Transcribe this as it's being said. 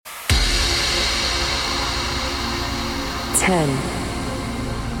10,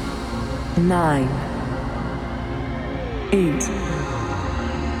 9, 8,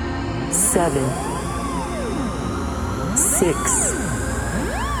 7, 6,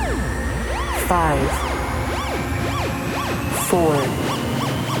 5, 4,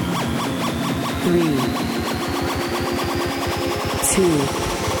 3, 2,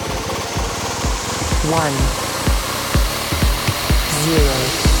 1,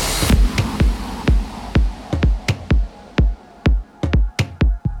 0.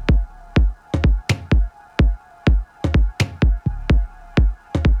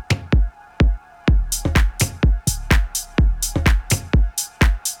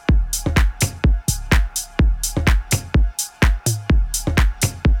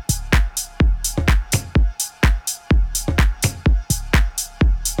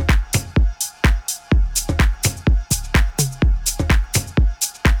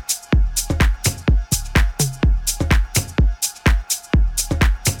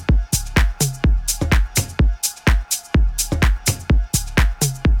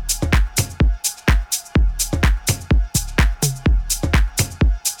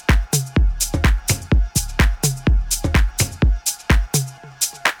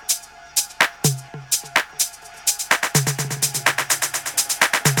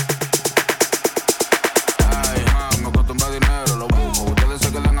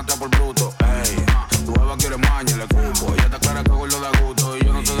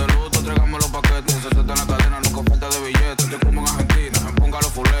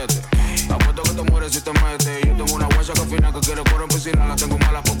 Que fina que quiere correr en piscina. La tengo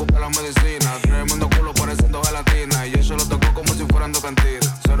mala poco para la medicina. Tremendo culo pareciendo gelatina. Y yo se lo tocó como si fueran de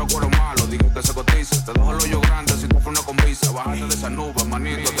cantina. Cero cuero malo, dije que se cotiza. Te dejo el hoyo grande si se funda con visa. Bájate de esa nube,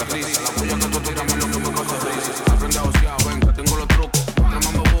 manito, de risa. La tuya que tú tiras mi loca pa' que se risa. Aprende a josear, ven, que tengo los trucos. Cuando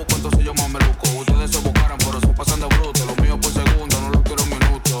más me busco, entonces yo más me busco. Ustedes se buscaran, pero se pasan de bruto. Lo mío por segundo, no lo quiero en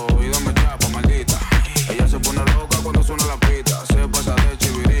minuto. Y dame chapa, maldita. Ella se pone loca cuando suena la pita. Se pasa de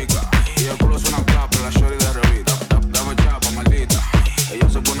chivirica. Y el culo suena plapa, la shorty de revista. Dame chapa, maldita. Ella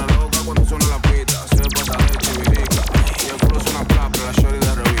se pone loca cuando suena la pita. Se pasa de chivirica. Y el culo suena plapa, la shorty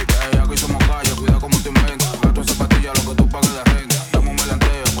de revista. Aquí somos calle, cuida como te inventas. Gato esa patilla, lo que tú pagues de renta. Dame un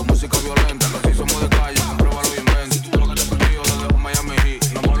melanteo con música violenta. Que si somos de calle, pruébalo y inventa. Lo que te prendió lo dejo Miami Heat.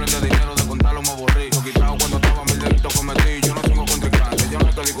 No me hablen de dinero, de contarlo me aburrí.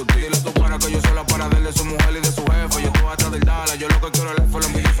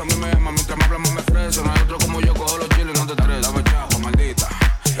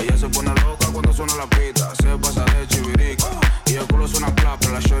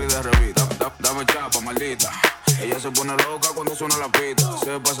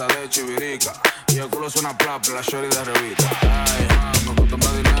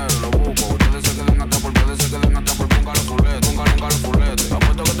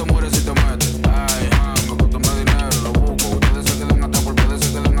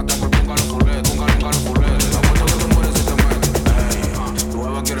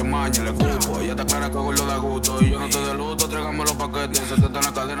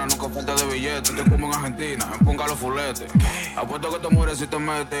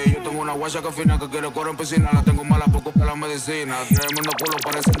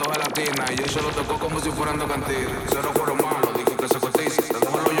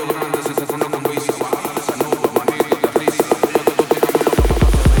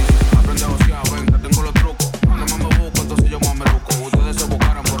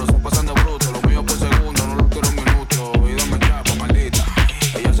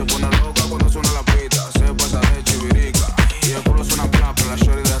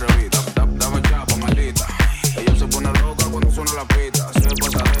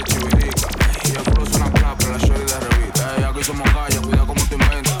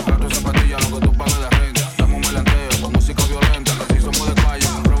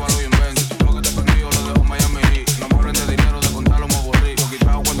 Lo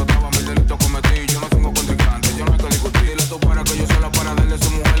quitado cuando estaba mil delitos cometí. Yo no tengo contrincante, yo no hay que discutir. Dile a tu para que yo soy la para de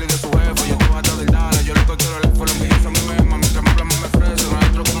su mujer y de su jefe. Yo estoy hasta del dale, yo lo que quiero es la envidiosa a mí misma. Mientras me hablan me ofrece. No hay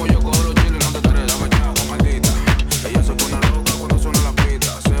otro como yo, cojo los chiles y no te tres. Dame chapa, maldita. Ella se pone loca cuando suena la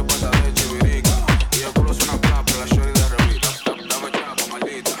pita. Se pasa de chivirica. Y el culo suena plapa, la shorty de revista. Dame chapa,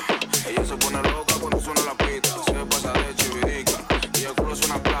 maldita. Ella se pone loca cuando suena la pita. Se pasa de chivirica. Y el culo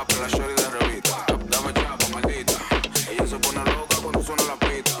suena plapa, la shorty de revista. Dame chapa, maldita. Ella se pone loca cuando suena la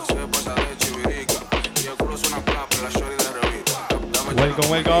pita. Se pasa de chivirica. Y el culo suena plapa, la shorty de revista. Welcome,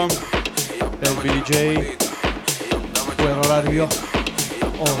 welcome. El BJ. Buen horario.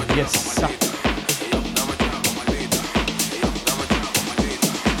 Oh, yes.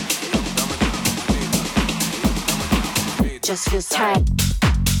 just feels tight.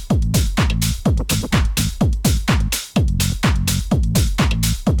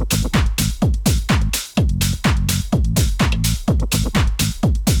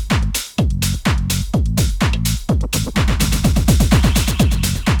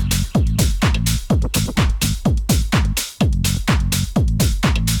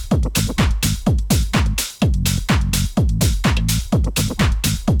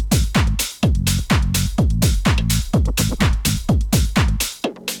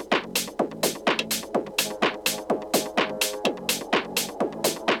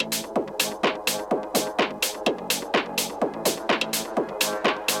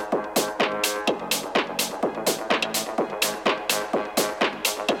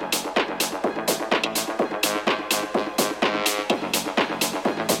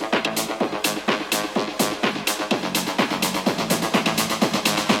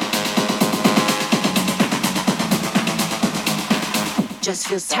 Just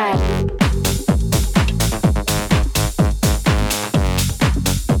feels tight.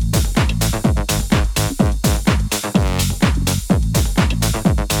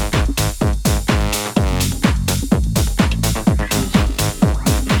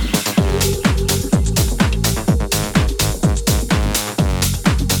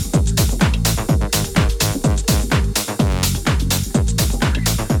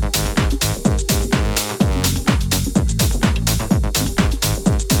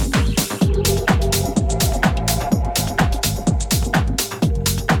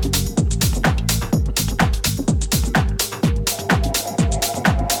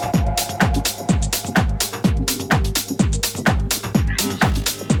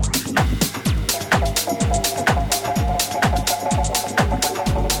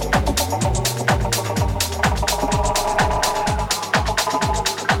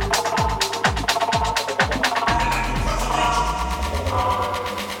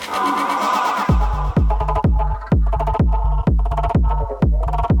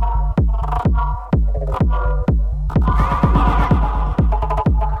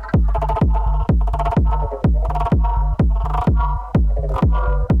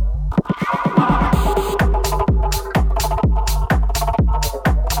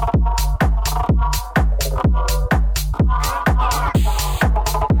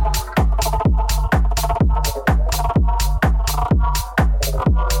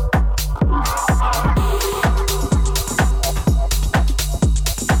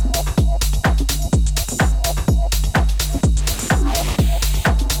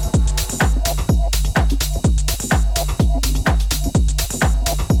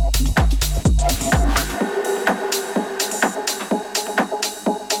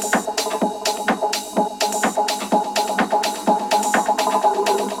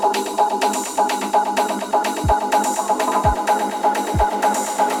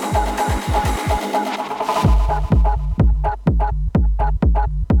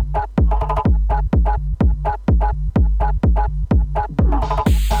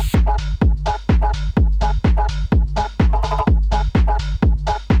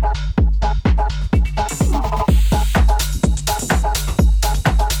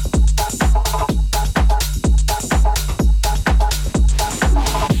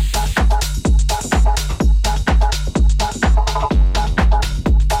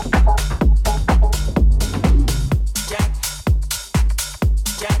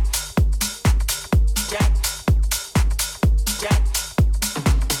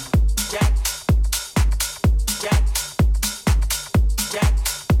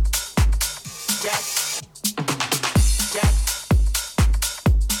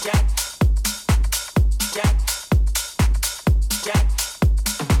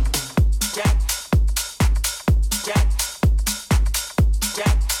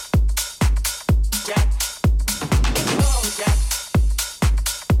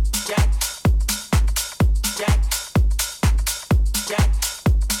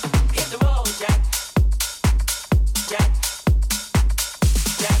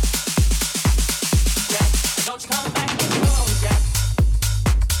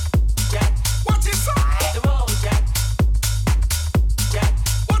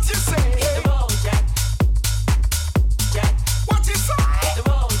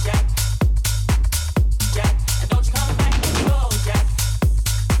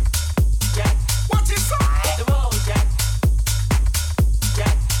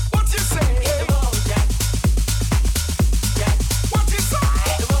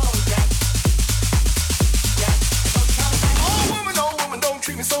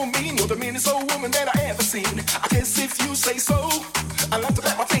 I like to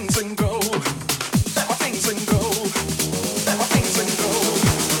pack my things and go. Pack my things and go.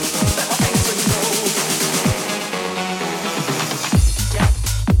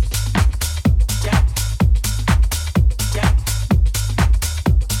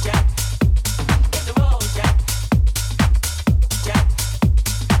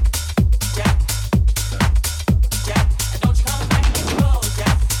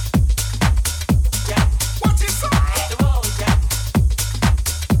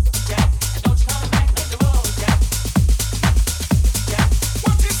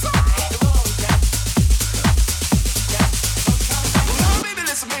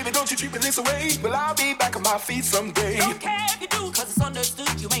 me someday. Don't care if you do, cause it's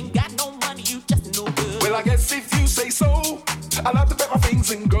understood. You ain't got no money, you just no good. Well, I guess if you say so, I'll have to pack my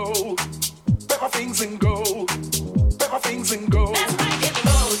things and go. Pack my things and go. Pack my things and go. That's right, hit the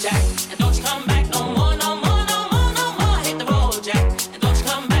road, Jack. And don't you come back no more, no more, no more, no more. Hit the road, Jack. And don't you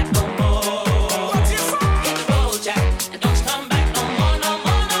come back no more. What you say? Hit the road, Jack. And don't you come back no more, no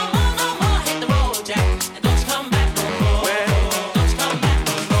more, no more, no more. Hit the road, Jack. And don't you come back no more. Well, don't you come back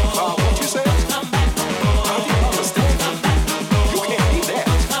no more. what you say? Don't you come back no more. How do you understand? Come back no more. You can't be that.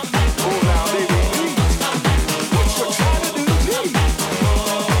 Don't you come back no Oh, more. now, baby, please. Come back no more. What you're trying to do to me? Come back no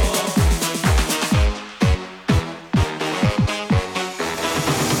more.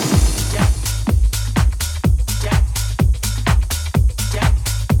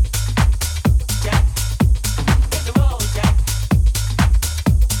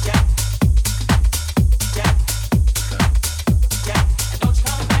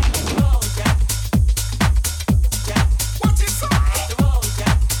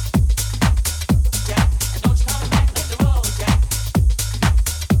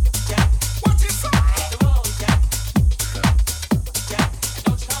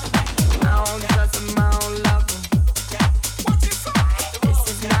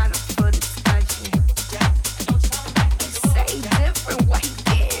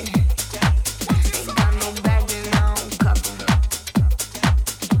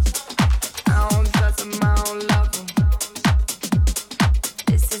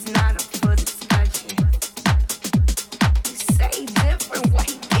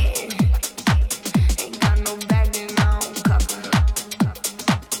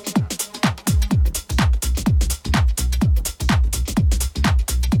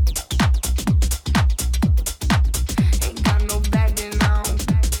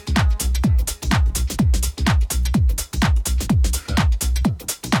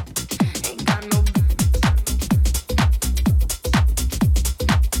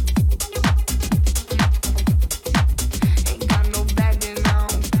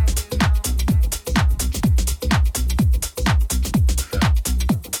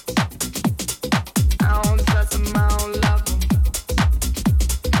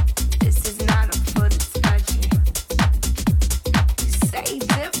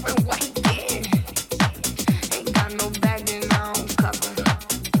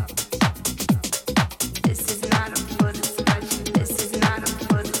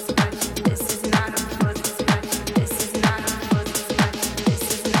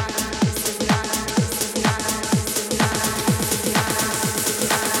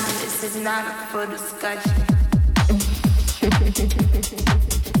 not up for discussion.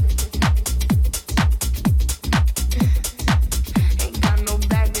 Ain't got no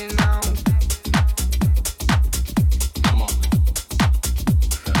bagging on. Come on.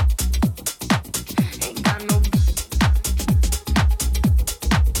 Ain't got no.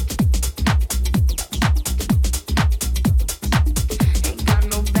 Ain't got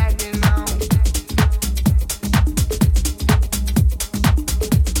no bagging on.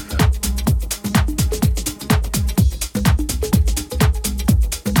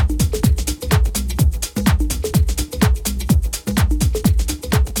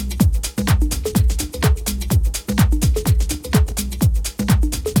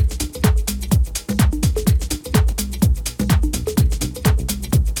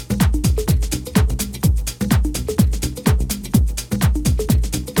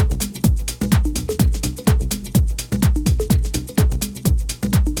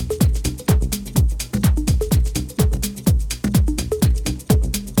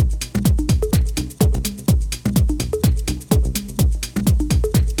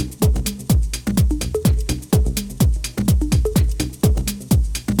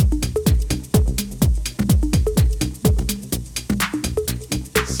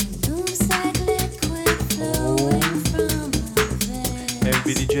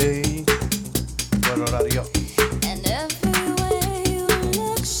 DJ quell'orario.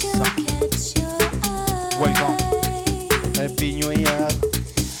 Welcome. Happy New Year.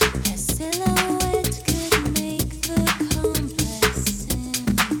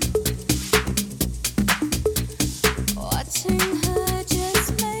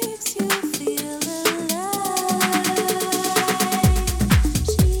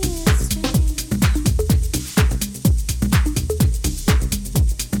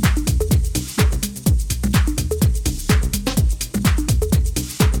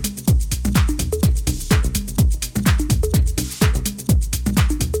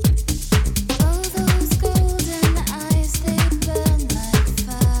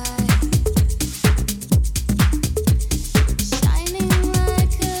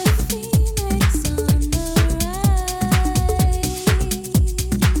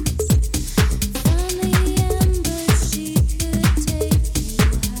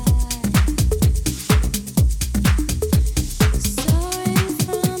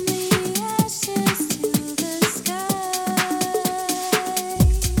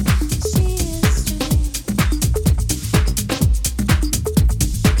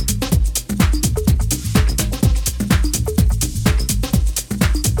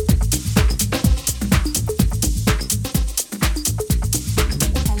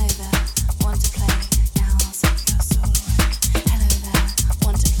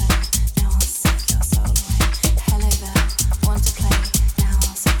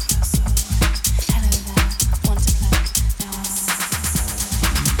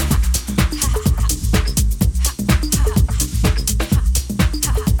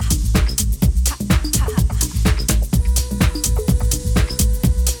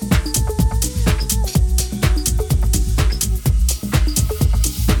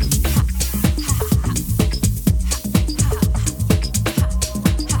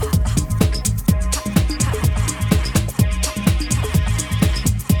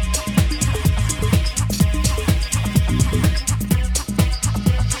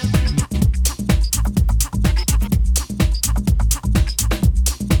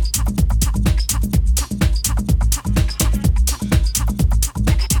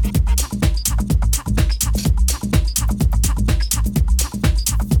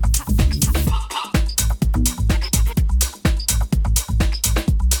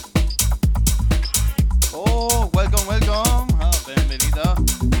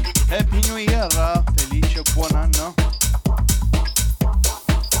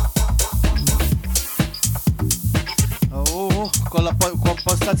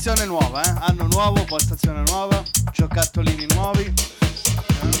 Postazione nuova, anno nuovo, postazione nuova, giocattolini nuovi.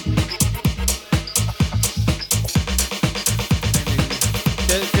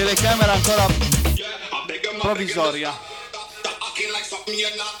 Telecamera ancora provvisoria.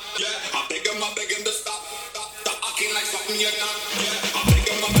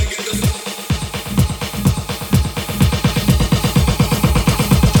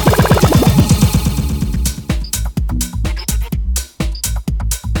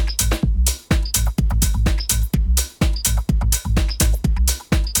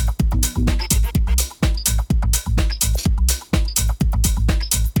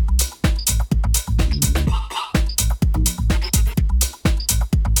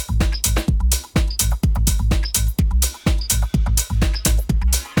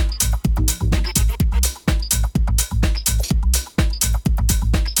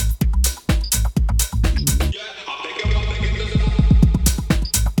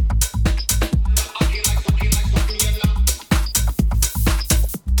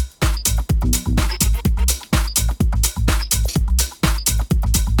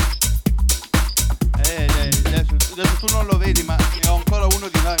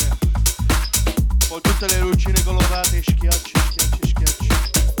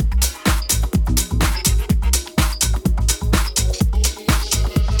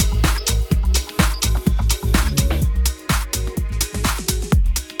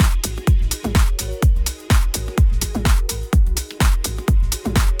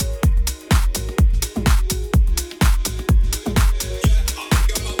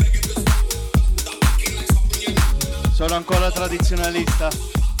 Sono ancora tradizionalista.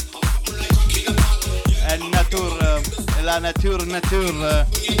 È nature, è la nature.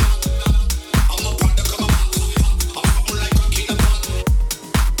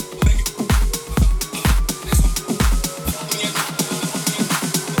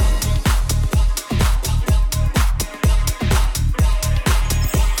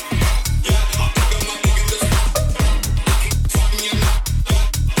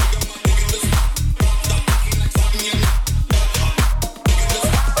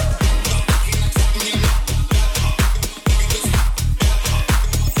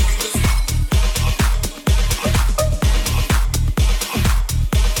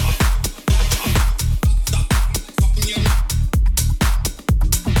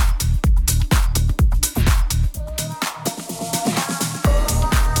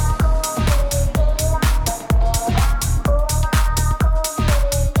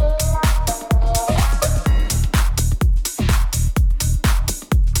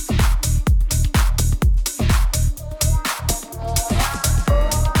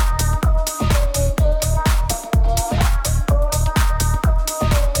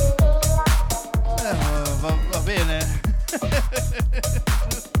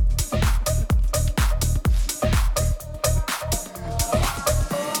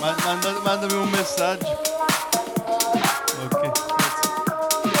 Mandami un messaggio. Ok, grazie.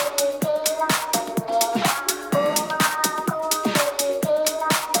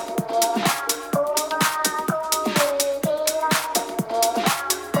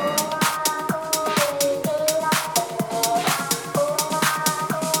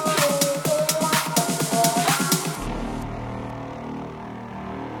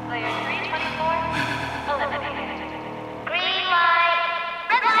 Player 324 eliminated. Green light,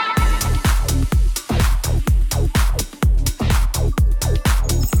 red light.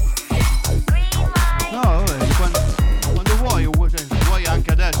 No, vabbè, quando vuoi, cioè, se vuoi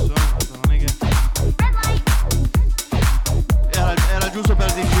anche adesso, non è che era giusto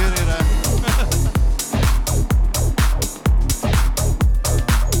per digerire.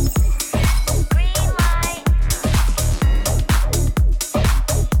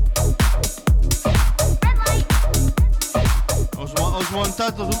 Ho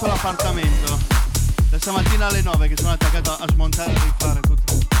smontato tutto l'appartamento da stamattina alle 9 che sono attaccato a smontare e rifare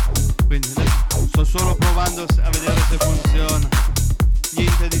tutto. Quindi adesso sto solo provando a vedere se funziona.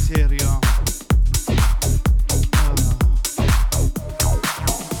 Niente di serio.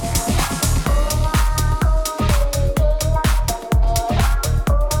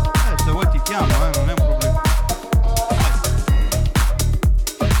 Se vuoi ti chiamo, non è un problema.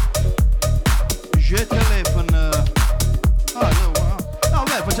 Je telephone. No,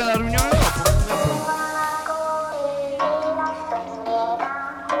 beh, facciamo la riunione dopo.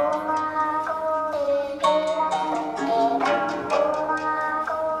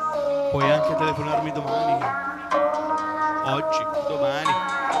 Puoi anche telefonarmi domani, oggi, domani,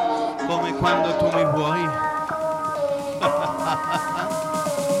 come quando tu mi vuoi. No,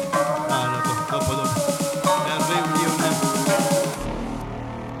 dopo. È riunione.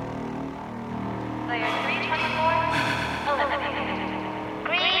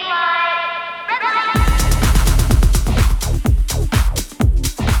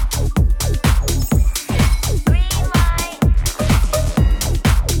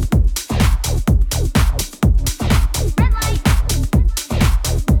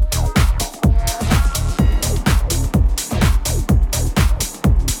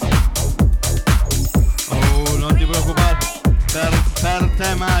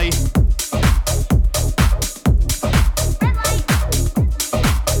 mai.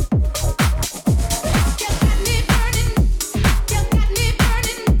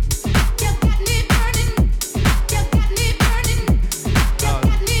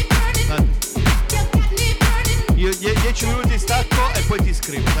 Io 10 minuti stacco e poi ti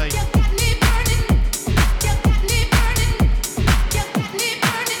scrivo, dai.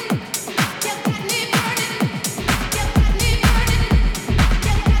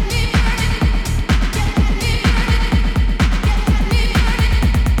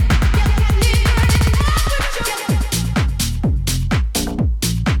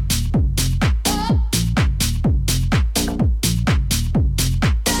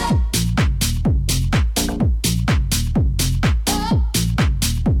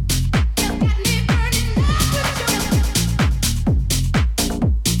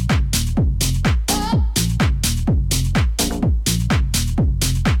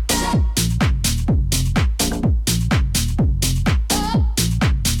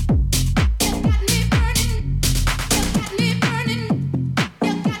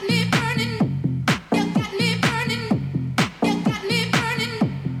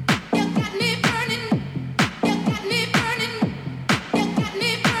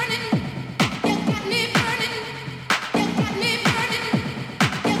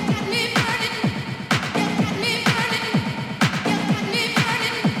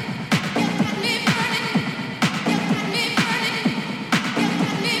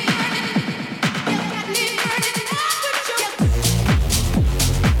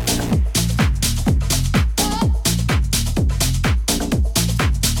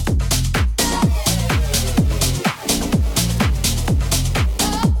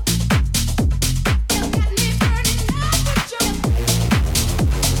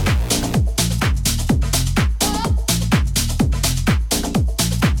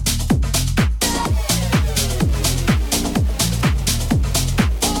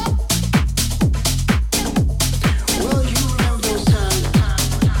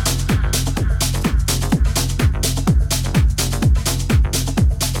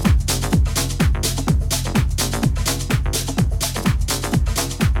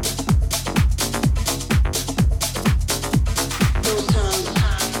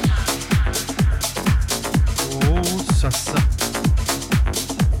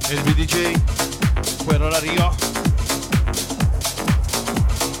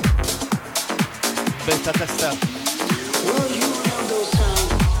 Betta testa.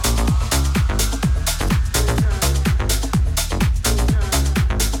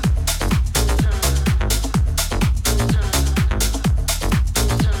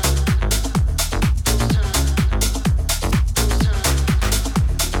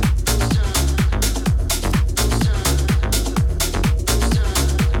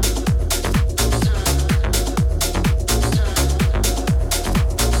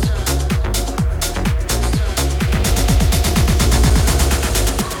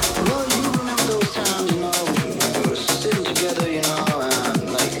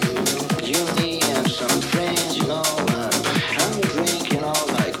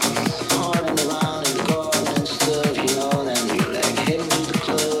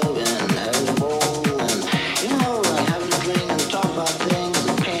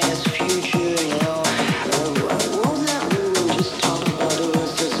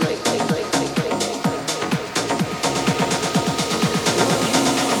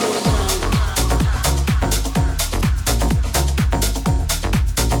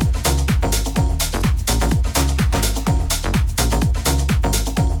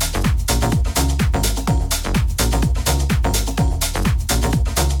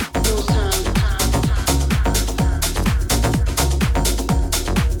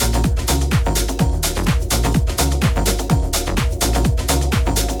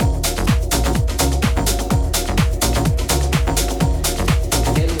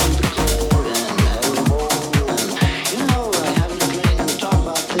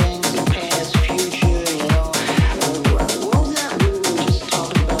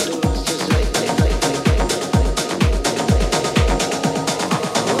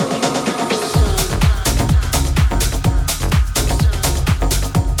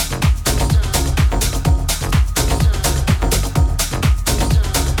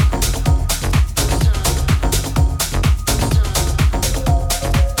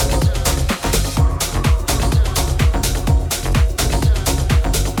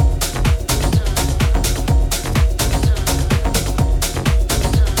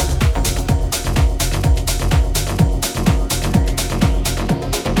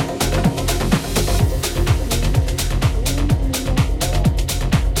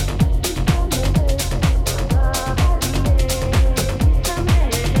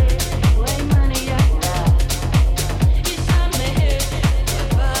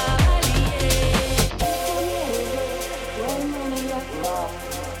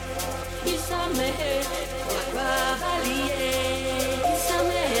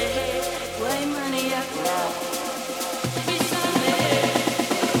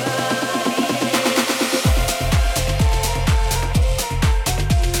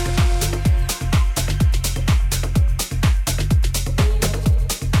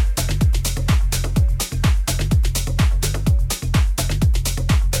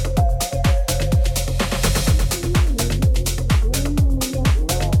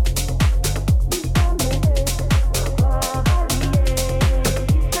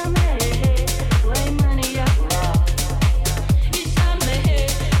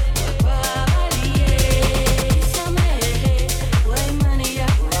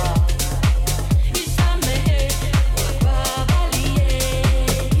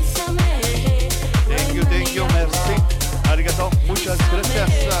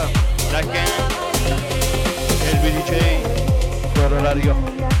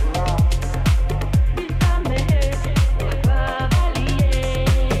 orario.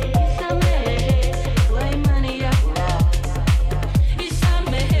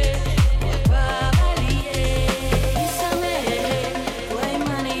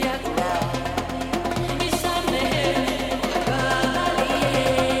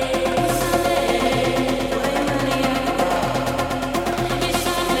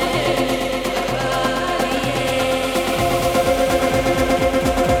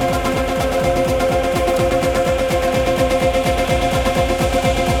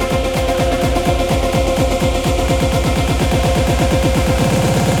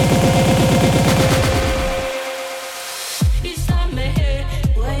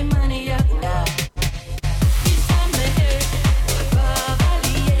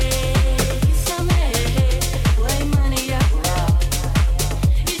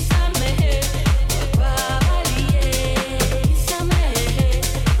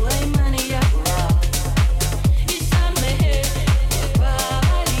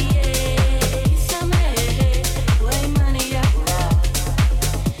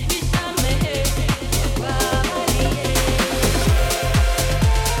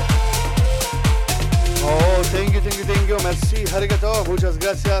 Merci, arigato, muchas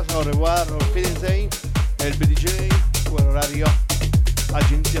gracias, au revoir, auf Wiedersehen, el BDJ, horario,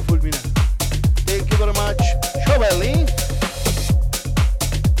 Agenzia Fulminante. Thank you very much, ciao belli!